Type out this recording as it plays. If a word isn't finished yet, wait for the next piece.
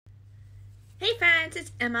Hey friends,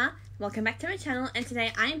 it's Emma. Welcome back to my channel, and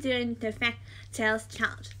today I'm doing the Fact Tales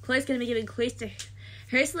Challenge. Chloe's going to be giving clues to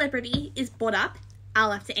her celebrity is brought up.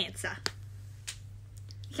 I'll have to answer.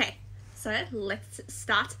 Okay, so let's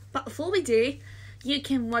start. But before we do, you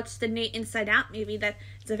can watch the new Inside Out movie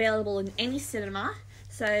that's available in any cinema,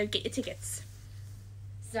 so get your tickets.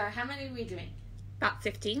 So how many are we doing? About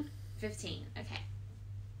 15. 15, okay.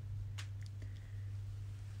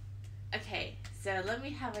 Okay, so let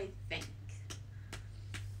me have a think.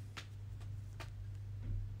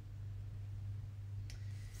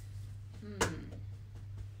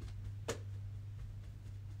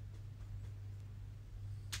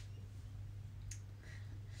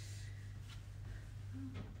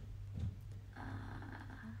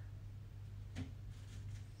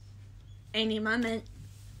 Any moment.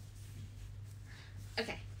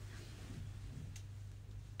 Okay,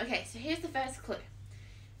 so here's the first clue.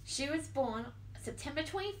 She was born September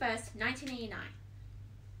 21st, 1989.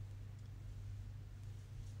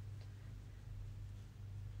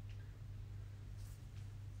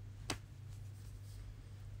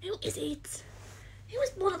 Who is it? He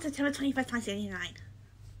was born on September 21st, 1989.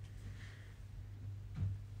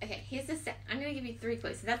 Okay, here's the I'm going to give you 3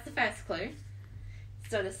 clues. So that's the first clue.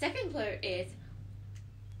 So the second clue is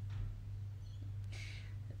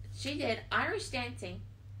she did Irish dancing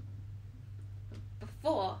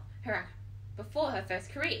before her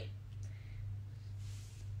first career.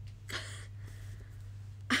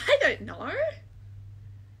 I don't know.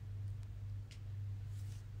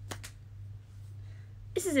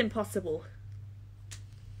 This is impossible.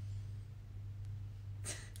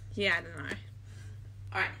 Yeah, I don't know.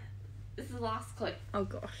 Alright, this is the last clue. Oh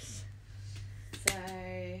gosh. So...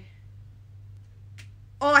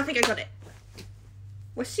 Oh, I think I got it.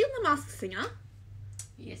 Was she on The Masked Singer?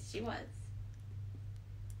 Yes, she was.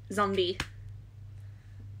 Zombie.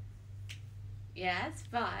 Yes,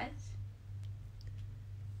 but...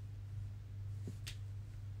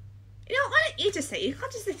 You know, why don't you just say it? You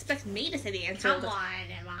can't just expect me to say the answer. Come on,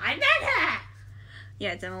 Emma. I met her!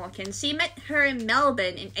 Yeah, Emma Watkins. She met her in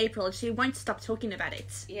Melbourne in April, and she won't stop talking about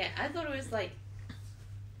it. Yeah, I thought it was like...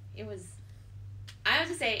 It was... I have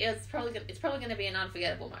to say, it's probably going to be an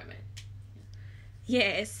unforgettable moment.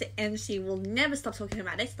 Yes, and she will never stop talking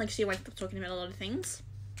about it. Like, she won't stop talking about a lot of things.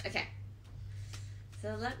 Okay.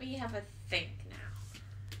 So let me have a think now.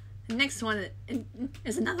 The next one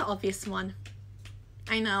is another obvious one.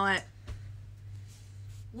 I know it.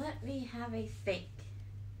 Let me have a think.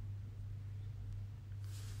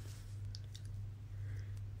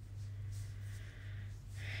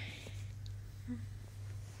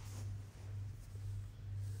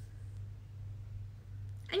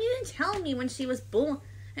 And you didn't tell me when she was born.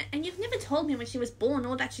 And you've never told me when she was born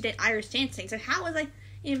or that she did Irish dancing. So how was I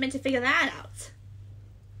even meant to figure that out?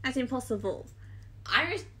 That's impossible.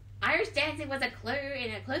 Irish dancing was a clue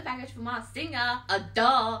in a clue package for Masked Singer. A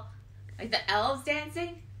duh. Like the elves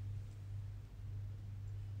dancing.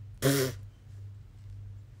 Okay.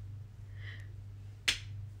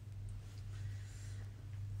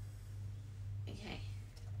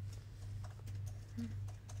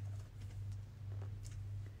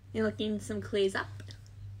 You're looking some clues up.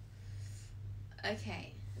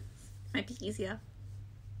 Okay. Might be easier.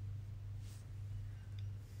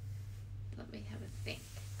 Let me have a think.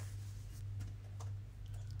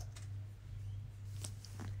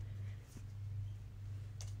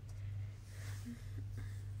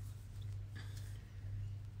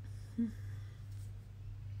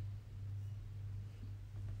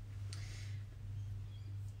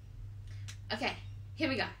 Okay, here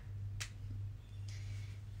we go.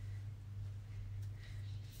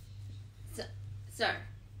 So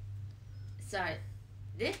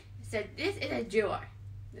this is a duo.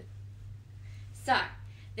 So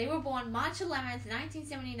they were born March 11th,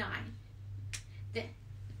 1979.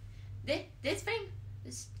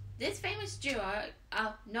 This famous duo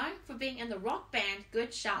are known for being in the rock band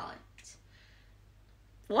Good Charlotte.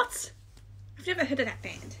 What? I've never heard of that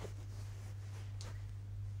band.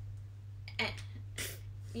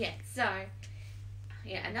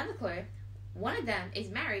 Another clue. One of them is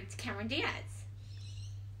married to Cameron Diaz.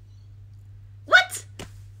 What?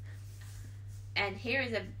 And here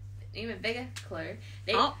is a even bigger clue.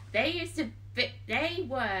 They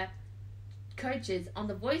were coaches on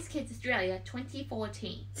The Voice Kids Australia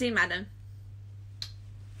 2014. See, madam.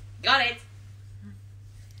 Got it.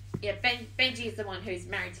 Yeah, Benji is the one who's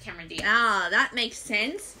married to Cameron Diaz. Ah, that makes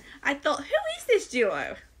sense. I thought, who is this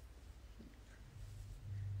duo?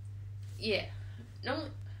 Yeah. Now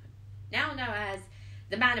known as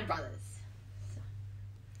the Madden Brothers.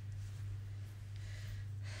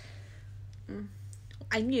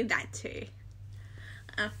 I knew that too.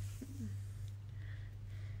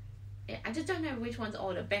 Yeah, I just don't know which one's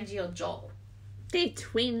older, Benji or Joel. They're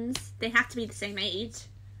twins. They have to be the same age.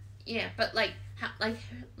 Yeah, but like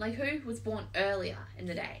who was born earlier in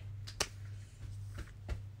the day?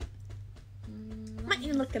 Might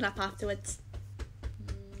you look it up afterwards?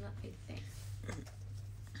 Let me think.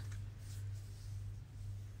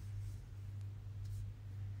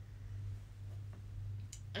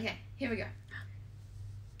 Okay, here we go.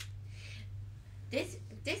 This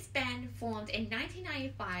band formed in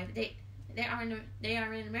 1995. They are an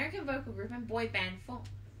American vocal group and boy band formed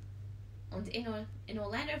in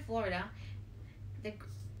Orlando, Florida. The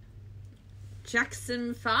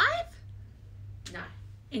Jackson 5? no,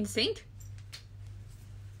 NSYNC?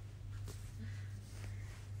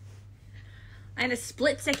 I had a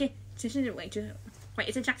split second. Wait,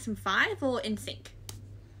 is it Jackson 5 or NSYNC?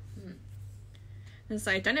 And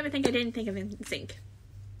so don't ever think I didn't think of NSYNC.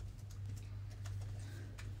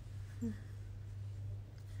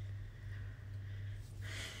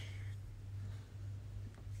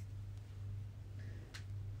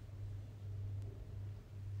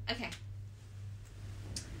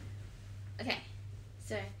 Okay,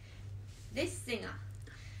 so this singer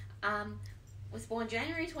was born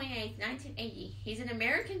January 28th, 1980. He's an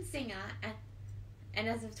American singer, and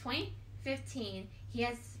as of 2015, he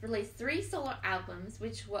has released 3 solo albums,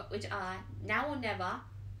 which are Now or Never,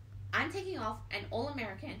 I'm Taking Off, and All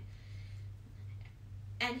American.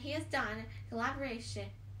 And he has done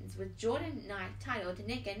collaborations with Jordan Knight titled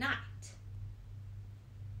Nick and Night.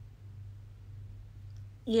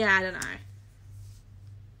 Yeah, I don't know.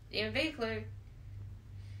 Even bigger clue.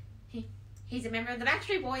 He's a member of the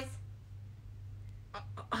Backstreet Boys.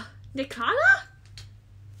 Nick Carter?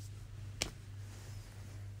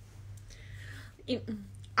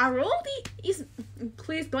 Are all these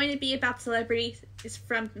clues going to be about celebrities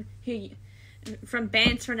from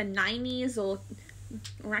bands from the 90s or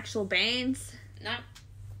actual bands? No.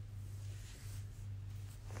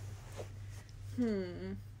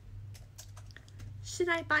 Should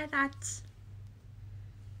I buy that?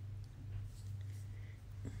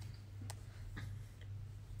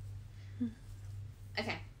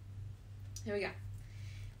 Okay. Here we go.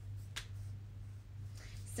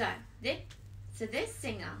 So this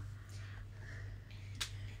singer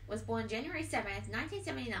was born January 7th,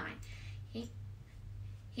 1979.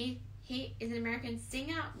 He is an American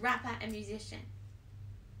singer, rapper, and musician.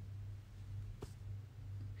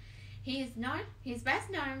 He is best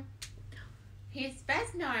known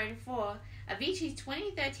for Avicii's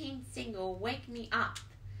 2013 single "Wake Me Up."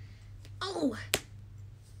 Oh,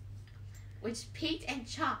 which peaked the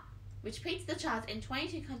charts in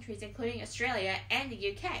 22 countries, including Australia and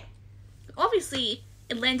the UK. Obviously,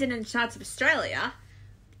 it landed in the charts of Australia.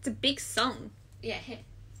 It's a big song. Yeah, he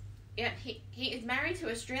is married to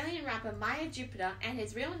Australian rapper Maya Jupiter, and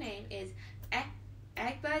his real name is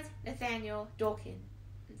Egbert Nathaniel Dawkins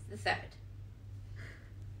III.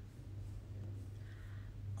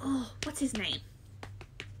 Oh, what's his name?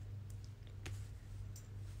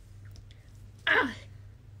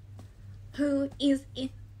 Who is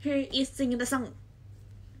singing the song?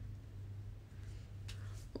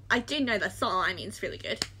 I do know the song. I mean, it's really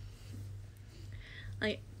good.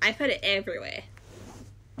 I've heard it everywhere.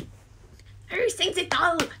 Who sings it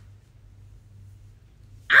though?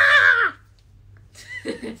 Ah!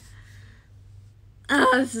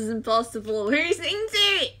 Oh, this is impossible. Who sings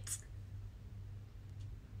it?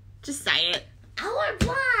 Just say it. Alan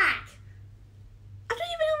Black. I don't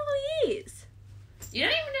even know who he is. You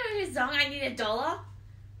don't even know his song, I Need $1?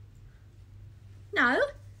 No.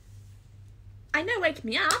 I know Wake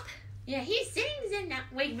Me Up. Yeah, he sings in that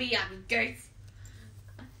Wake Me Up, you goats.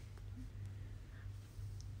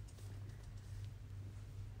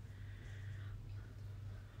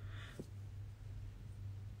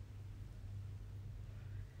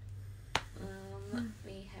 Let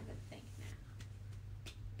me have a think now.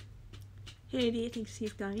 Who do you think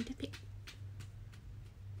she's going to pick?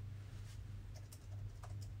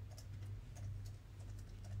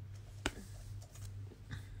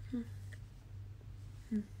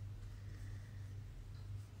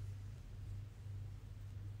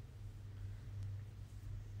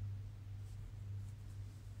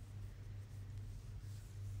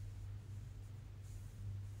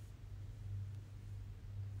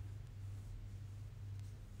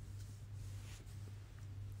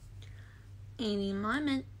 Any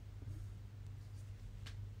moment.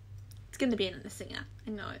 It's going to be another singer.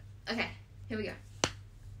 I know it. Okay, here we go.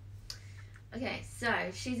 Okay, so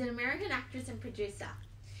she's an American actress and producer.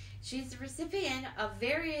 She's the recipient of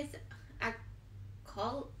various accolades,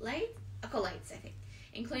 I think,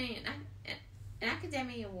 including an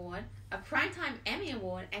Academy Award, a Primetime Emmy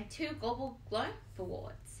Award, and 2 Global Globe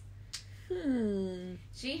Awards.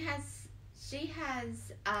 She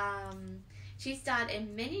starred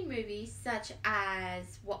in many movies such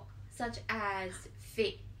as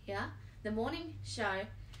Fear, The Morning Show,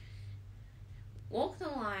 Walk the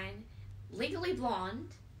Line, Legally Blonde.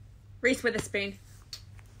 Reese Witherspoon.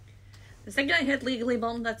 The second I heard Legally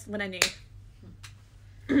Blonde, that's when I knew.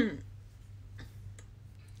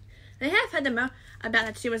 I have heard about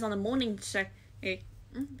that she was on the morning show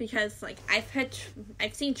because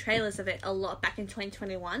I've seen trailers of it a lot back in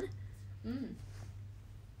 2021. And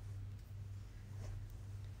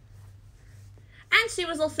she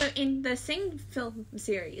was also in the Sing film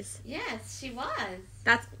series. Yes, she was.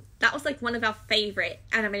 That was like one of our favorite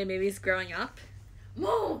animated movies growing up.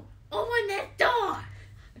 Move! Open that door!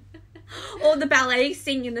 Or the ballet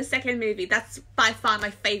scene in the second movie. That's by far my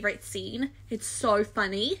favorite scene. It's so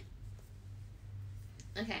funny.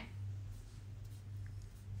 Okay.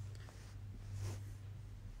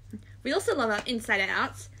 We also love Inside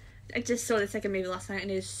Out. I just saw the second movie last night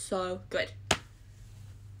and it is so good.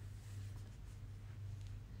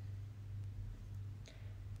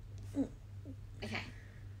 Okay.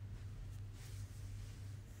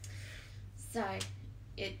 So,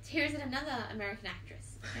 here's another American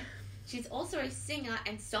actress. Okay? She's also a singer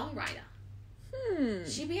and songwriter.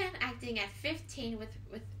 She began acting at 15 with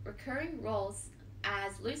recurring roles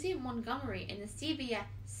as Lucy Montgomery in the CBS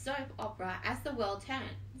soap opera As the World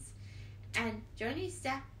Turns, and Joni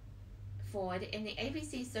Stafford in the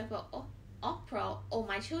ABC soap opera All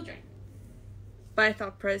My Children. Both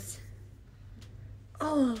operas.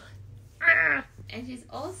 Oh. And she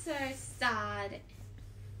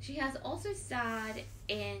has also starred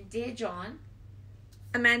in Dear John.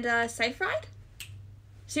 Amanda Seyfried.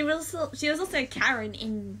 She was also Karen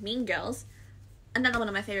in Mean Girls. Another one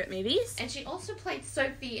of my favourite movies. And she also played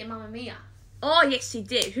Sophie in Mamma Mia. Oh, yes, she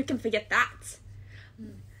did. Who can forget that?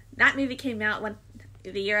 That movie came out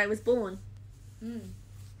the year I was born. And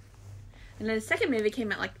then the second movie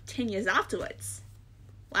came out like 10 years afterwards.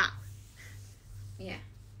 Wow. Yeah.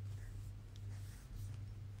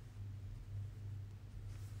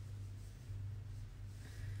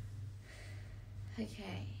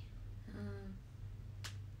 Okay.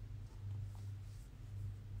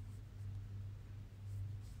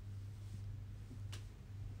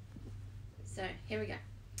 So, here we go.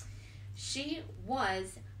 She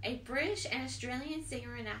was a British and Australian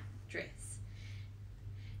singer and actress.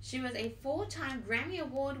 She was a 4-time Grammy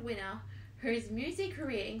Award winner whose music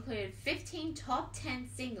career included 15 top 10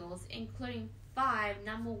 singles, including 5 #1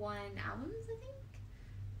 albums, I think.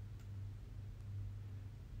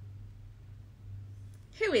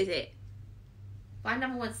 Who is it? 5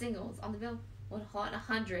 #1 singles on the Billboard Hot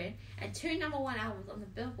 100 and 2 #1 albums on the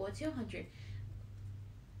Billboard 200.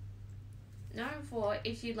 Known for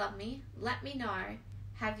If You Love Me, Let Me Know,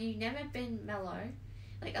 Have You Never Been Mellow,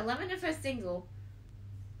 like 11 of her single,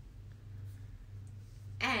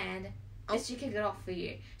 and This She Could Get Off For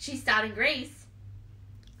You. She starred in Grease.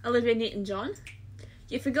 Olivia Newton-John.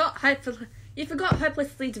 You forgot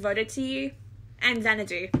Hopelessly Devoted to You, and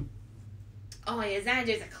Xanadu. Oh yeah,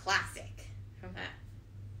 Xanadu's a classic from her.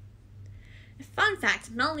 Fun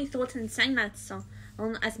fact, Melanie Thornton sang that song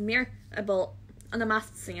as Mirabel on The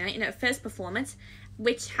Masked Singer in her first performance,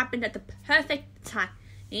 which happened at the perfect time,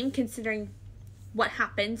 considering what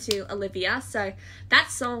happened to Olivia. So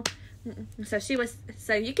that song, so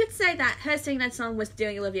you could say that her singing that song was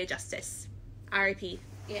doing Olivia justice. R.I.P.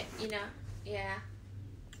 Yeah, yeah,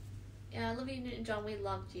 Olivia Newton-John, we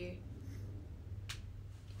loved you.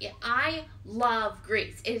 Yeah, I love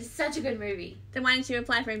Grease. It is such a good movie. Then why don't you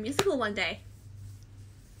apply for a musical one day?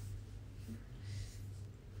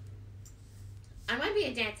 I might be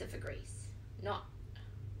a dancer for Grease. Not.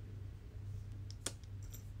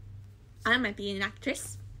 I might be an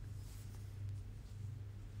actress.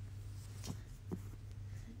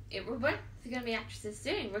 Yeah, we're both going to be actresses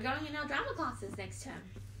soon. We're going in our drama classes next term.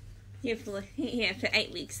 Yeah, for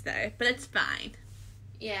 8 weeks though, but it's fine.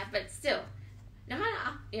 Yeah, but still. No matter,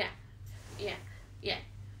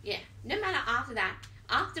 no matter after that,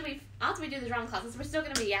 after we do the drama classes, we're still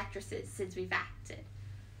going to be actresses since we've acted.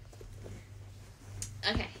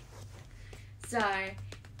 Okay. So,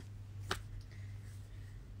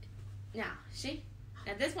 now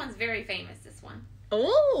this one's very famous, this one.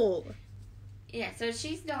 Oh! Yeah, so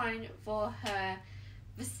she's known for her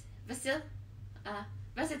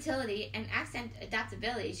versatility and accent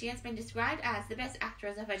adaptability. She has been described as the best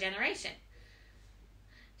actress of her generation.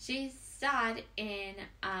 She starred in,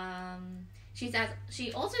 she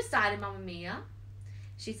also starred in Mamma Mia.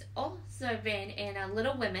 She's also been in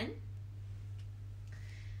Little Women.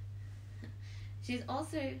 She's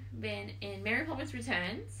also been in Mary Poppins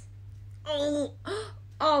Returns. Oh,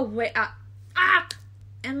 wait,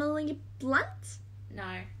 Emily Blunt?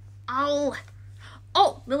 No.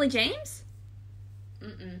 Lily James?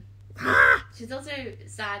 Mm-mm. Ah! She's also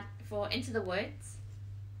starred for Into the Woods.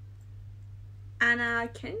 Anna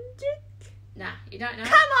Kendrick? Nah, you don't know?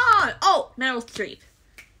 Come on! Oh, Meryl Streep.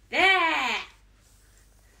 There!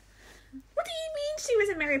 What do you mean she was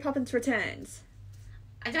in Mary Poppins Returns?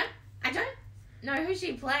 I don't know who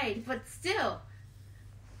she played, but still.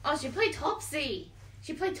 Oh, she played Topsy.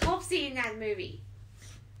 She played Topsy in that movie.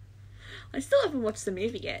 I still haven't watched the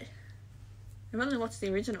movie yet. I've only watched the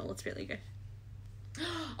original. It's really good.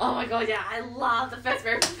 Oh my god, yeah, I love the first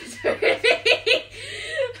Mary Poppins movie.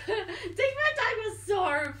 Dick Van Dyke was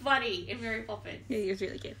so funny in Mary Poppins. Yeah, he was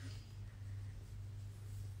really good.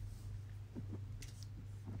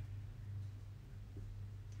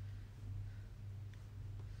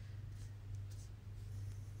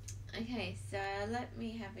 Okay, so let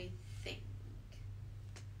me have a think.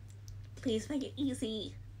 Please make it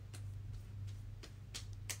easy.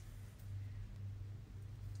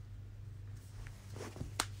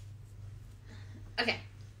 Okay.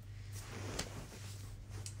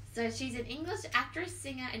 So she's an English actress,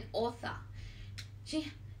 singer, and author.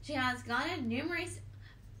 She has garnered numerous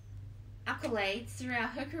accolades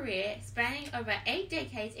throughout her career, spanning over 8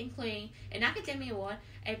 decades, including an Academy Award,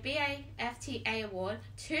 a BAFTA Award,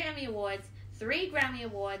 2 Emmy Awards, 3 Grammy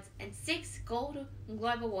Awards, and 6 Golden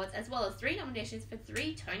Globe Awards, as well as 3 nominations for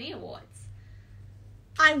 3 Tony Awards.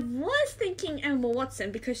 I was thinking Emma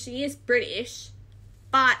Watson because she is British,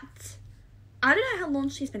 but I don't know how long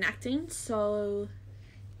she's been acting, so...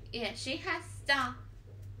 Yeah, she has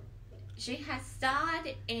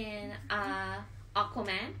starred in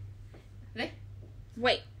Aquaman.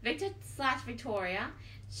 Wait. Victor/Victoria.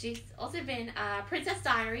 She's also been Princess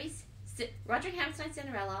Diaries, Roderick Hammerstein's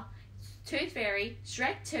Cinderella, Tooth Fairy,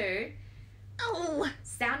 Shrek 2,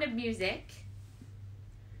 Sound of Music.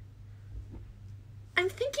 I'm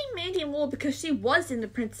thinking Mandy Moore because she was in the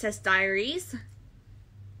Princess Diaries.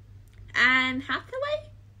 Anne Hathaway?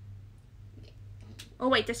 Oh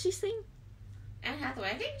wait, does she sing? Anne Hathaway.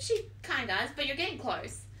 I think she kind of does, but you're getting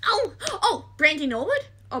close. Brandy Norwood?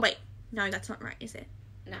 Oh wait, no, that's not right, is it?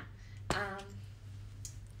 No.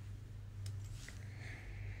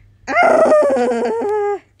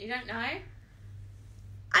 You don't know?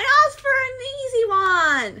 I asked for an easy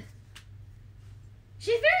one.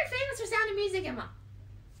 She's very famous for Sound of Music, Emma.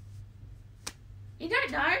 You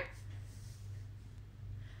don't know?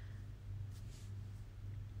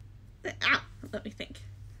 Let me think.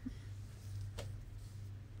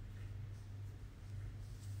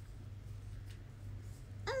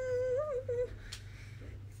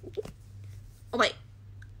 Oh wait.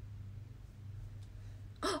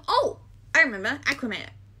 Oh, I remember. Aquaman.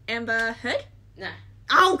 Amber Heard? No.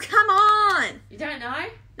 Oh, come on! You don't know?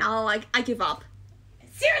 No, I give up.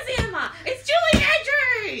 Seriously, Emma! It's Julie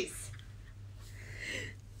Andrews!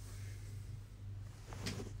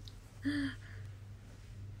 I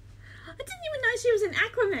didn't even know she was an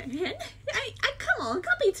Aquaman. Come on,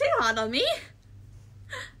 can't be too hard on me.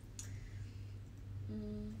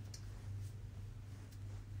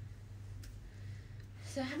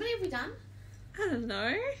 So how many have we done? I don't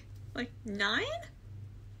know. Like 9?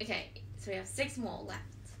 Okay, so we have 6 more left.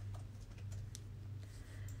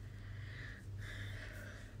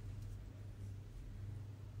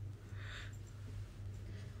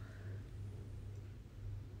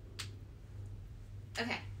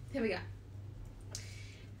 Okay, here we go.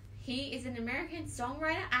 He is an American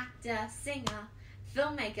songwriter, actor, singer,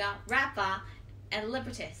 filmmaker, rapper, and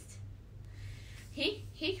librettist.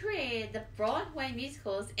 He created the Broadway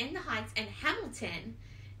musicals In the Heights and Hamilton.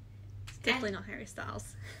 It's definitely not Harry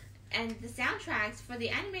Styles. And the soundtracks for the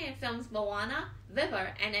animated films Moana,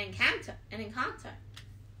 Viva, and Encanto.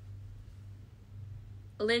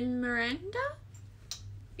 Lin-Manuel Miranda?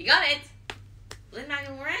 You got it!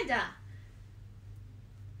 Lin-Manuel Miranda.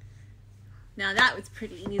 Now that was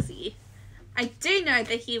pretty easy. I do know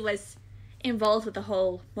that he was involved with the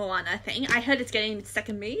whole Moana thing. I heard it's getting its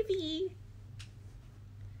second movie.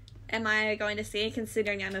 Am I going to see it,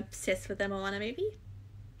 considering I'm obsessed with the Moana movie?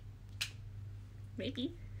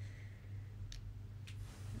 Maybe.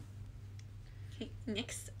 Okay,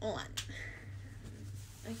 next one.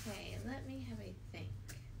 Okay, let me have a think.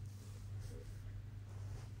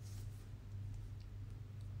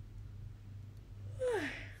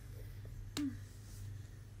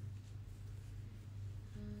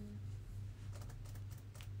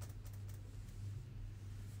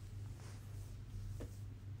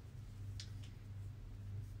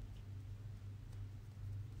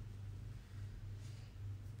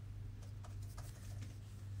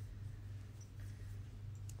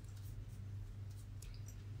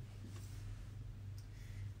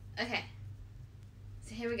 Okay.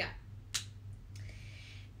 So here we go.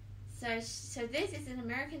 So this is an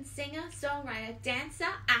American singer, songwriter, dancer,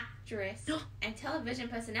 actress, and television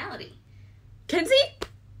personality. Kenzie?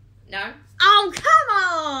 No. Oh, come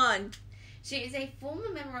on! She is a former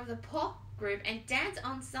member of the pop group and dance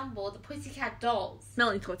ensemble, the Pussycat Dolls.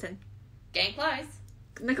 Melanie Thornton. Getting close.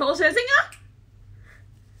 Nicole Scherzinger?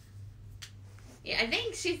 Yeah, I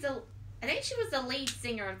think she was the lead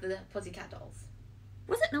singer of the Pussycat Dolls.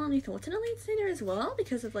 Wasn't Melanie Thornton a lead singer as well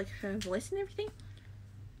because of like her voice and everything?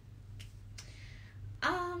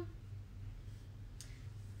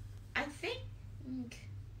 I think.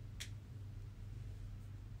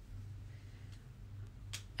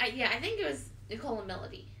 I think it was Nicole and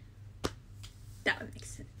Melody. That would make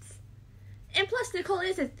sense. And plus, Nicole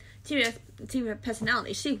is a TV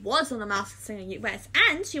personality. She was on The Masked Singer US,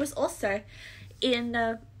 and she was also in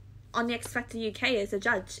on the X Factor UK as a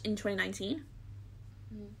judge in 2019.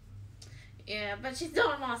 Yeah, but she's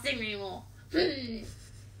not on Masked Singer anymore.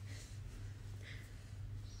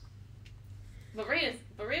 But Rhea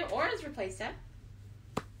Ora's replaced her.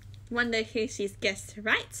 Wonder who she's guessed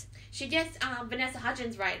right. She guessed Vanessa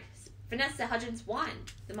Hudgens right. Vanessa Hudgens won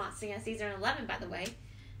The Masked Singer season 11, by the way.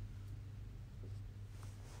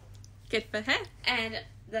 Good for her. And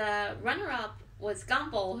the runner-up was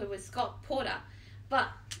Gumball, who was Scott Porter. But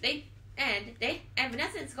Vanessa and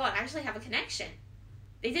Scott actually have a connection.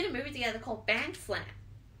 They did a movie together called Band Slam.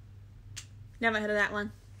 Never heard of that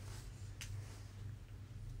one.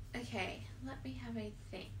 Okay, let me have a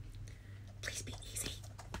think. Please be easy.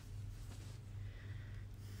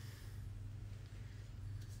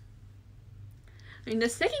 I mean, the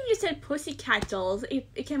second you said Pussycat Dolls,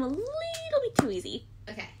 it became a little bit too easy.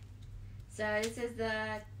 Okay. So this is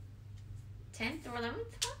the 10th or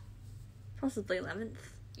 11th one? Possibly 11th.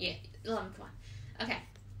 Yeah, 11th one. Okay.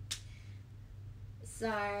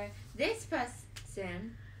 So this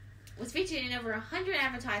person was featured in over 100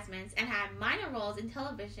 advertisements and had minor roles in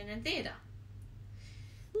television and theater.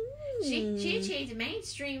 She achieved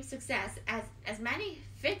mainstream success as Manny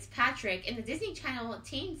Fitzpatrick in the Disney Channel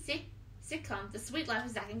teen sitcom The Sweet Life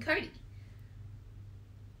of Zack and Cody.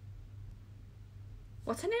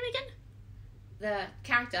 What's her name again? The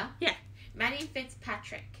character? Yeah. Manny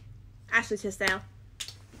Fitzpatrick. Ashley Tisdale.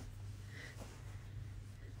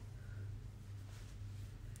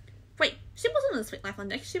 Wait, she wasn't on The Sweet Life on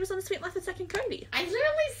Deck. She was on The Sweet Life of Zack and Cody. I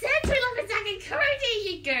literally said Sweet Life of Zack and Cody,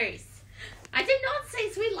 you goose. I did not say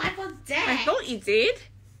Sweet Life on Deck. I thought you did.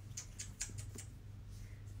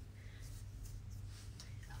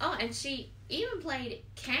 Oh, and she even played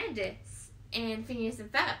Candace in Phineas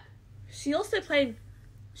and Ferb. She also played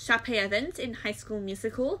Sharpay Evans in High School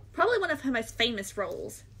Musical. Probably one of her most famous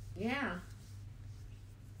roles. Yeah.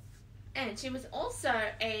 And she was also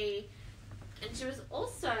a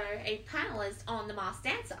panelist on The Masked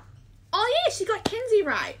Dancer. Oh yeah, she got Kenzie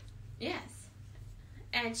right. Yes.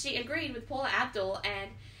 And she agreed with Paula Abdul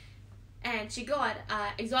and she got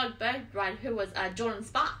Exotic Bird right, who was Jordan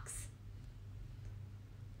Sparks.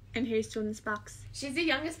 And who's Jordan Sparks? She's the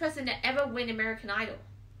youngest person to ever win American Idol.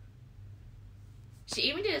 She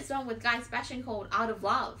even did a song with Guy Sebastian called Out of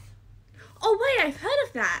Love. Oh wait, I've heard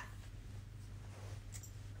of that.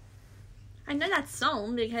 I know that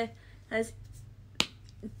song because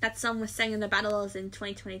that song was sang in the Battles in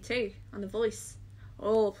 2022 on The Voice.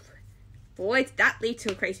 Oh boy, did that lead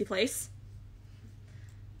to a crazy place.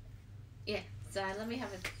 Yeah, so let me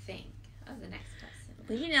have a think of the next person.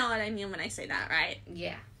 Well, you know what I mean when I say that, right?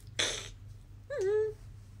 Yeah. Mm-hmm.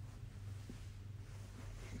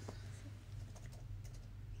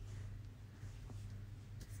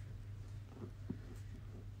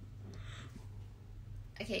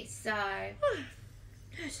 Okay, so...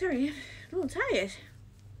 Sorry, I'm a little tired.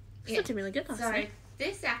 Yeah. Slept really good last night.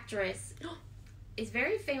 This actress is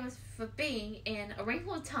very famous for being in A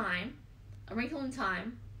Wrinkle in Time,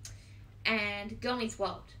 and Girl Meets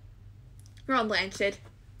World. Ron Blanchard.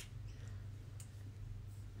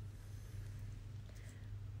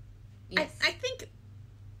 Yes. I think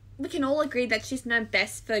we can all agree that she's known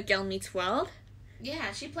best for Girl Meets World.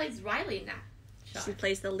 Yeah, she plays Riley in that show. She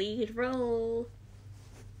plays the lead role.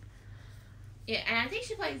 Yeah, and I think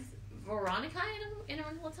she plays Veronica in A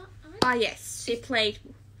Wrinkle in Time. Ah, yes. She played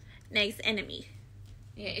Meg's enemy.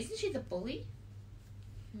 Yeah, isn't she the bully?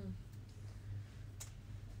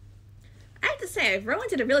 I have to say, Rowan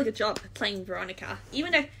did a really good job playing Veronica.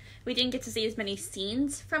 Even though we didn't get to see as many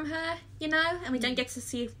scenes from her, you know? And we don't get to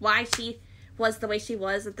see why she was the way she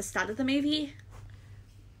was at the start of the movie.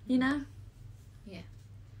 You know? Yeah.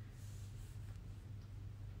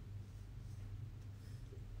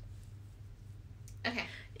 Okay.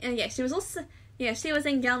 And yeah, she was also... Yeah, she was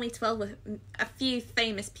in Girl Meets World with a few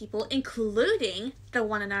famous people, including the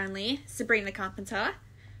one and only Sabrina Carpenter,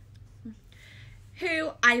 who,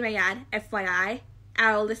 I may add, FYI,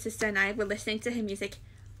 our older sister and I were listening to her music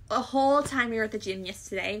the whole time we were at the gym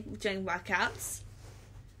yesterday doing workouts.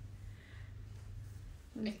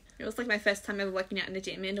 It was like my first time ever working out in the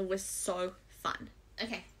gym, and it was so fun.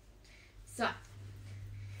 Okay, so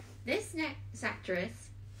this next actress,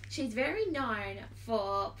 she's very known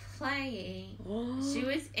for playing. She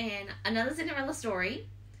was in Another Cinderella Story.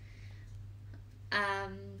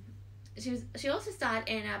 She also starred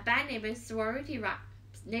in Bad Neighbors,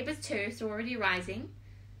 Neighbors 2, Sorority Rising.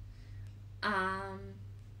 Oh!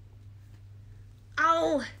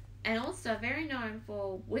 And also very known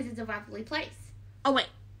for Wizards of Waverly Place. Oh, wait.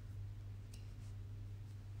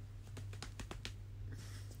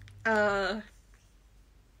 I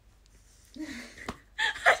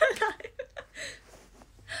don't know.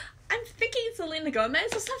 I'm thinking Selena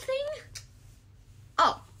Gomez or something.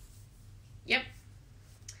 Oh. Yep.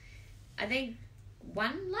 I think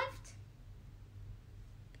one left?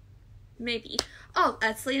 Maybe. Oh,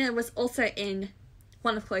 Selena was also in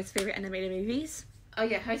one of Chloe's favourite animated movies. Oh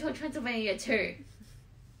yeah, Hotel Transylvania 2.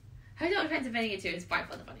 Hotel Transylvania 2 is by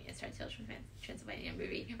far the funniest Hotel Transylvania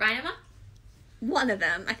movie. Right, Emma? One of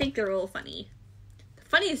them. I think they're all funny. The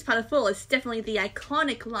funniest part of all is definitely the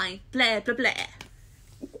iconic line, blah, blah, blah.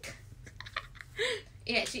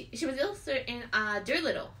 Yeah, she was also in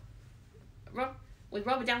Dolittle with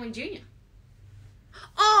Robert Downey Jr.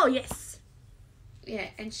 Oh, yes. Yeah,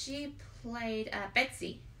 and she played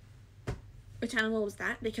Betsy. Which animal was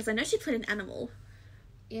that? Because I know she played an animal.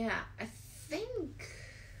 Yeah, I think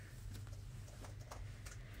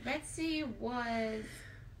Betsy was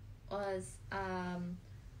I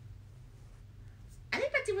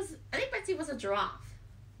think Betsy was a giraffe.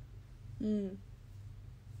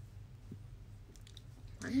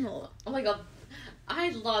 Animal. Oh my god,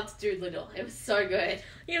 I loved Dolittle. It was so good.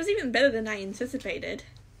 Yeah, it was even better than I anticipated.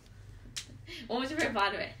 What was your favorite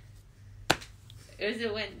part of it? Was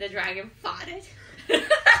it when the dragon farted?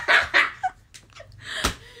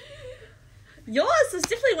 Yours was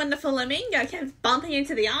definitely when the flamingo kept bumping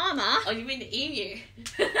into the armor. Oh, you mean the emu?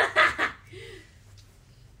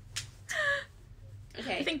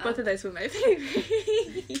 Okay. I think both of those were my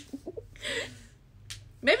favorite.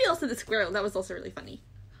 Maybe also the squirrel. That was also really funny.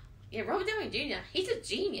 Yeah, Robert Downey Jr. He's a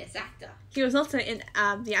genius actor. He was also in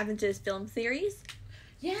the Avengers film series.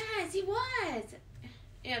 Yes, he was.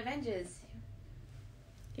 Yeah, Avengers.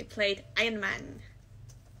 He played Iron Man.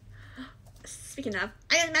 Speaking of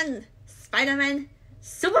Iron Man, Spider-Man,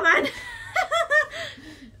 Superman.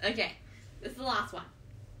 Okay, this is the last one.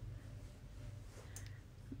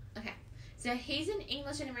 Okay, so he's an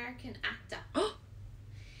English and American actor. Oh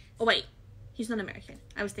wait, he's not American.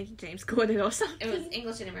 I was thinking James Corden or something. It was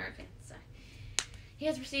English and American. So he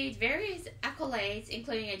has received various accolades,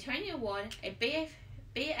 including a Tony Award, a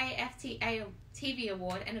BAFTA TV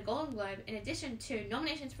Award, and a Golden Globe, in addition to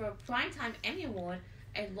nominations for a Primetime Emmy Award,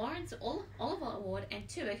 a Lawrence Oliver Award, and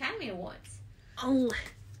 2 Academy Awards. Oh.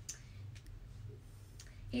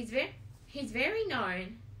 He's very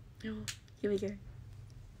known. Oh, here we go.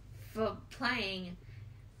 For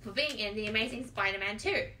being in The Amazing Spider-Man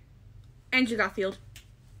 2. Andrew Garfield.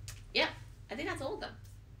 Yep, I think that's all of them.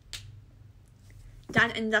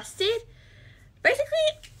 Done and dusted.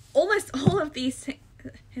 Basically, almost all of these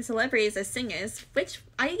celebrities are singers. Which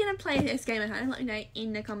are you going to play this game at home? Let me know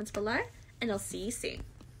in the comments below, and I'll see you soon.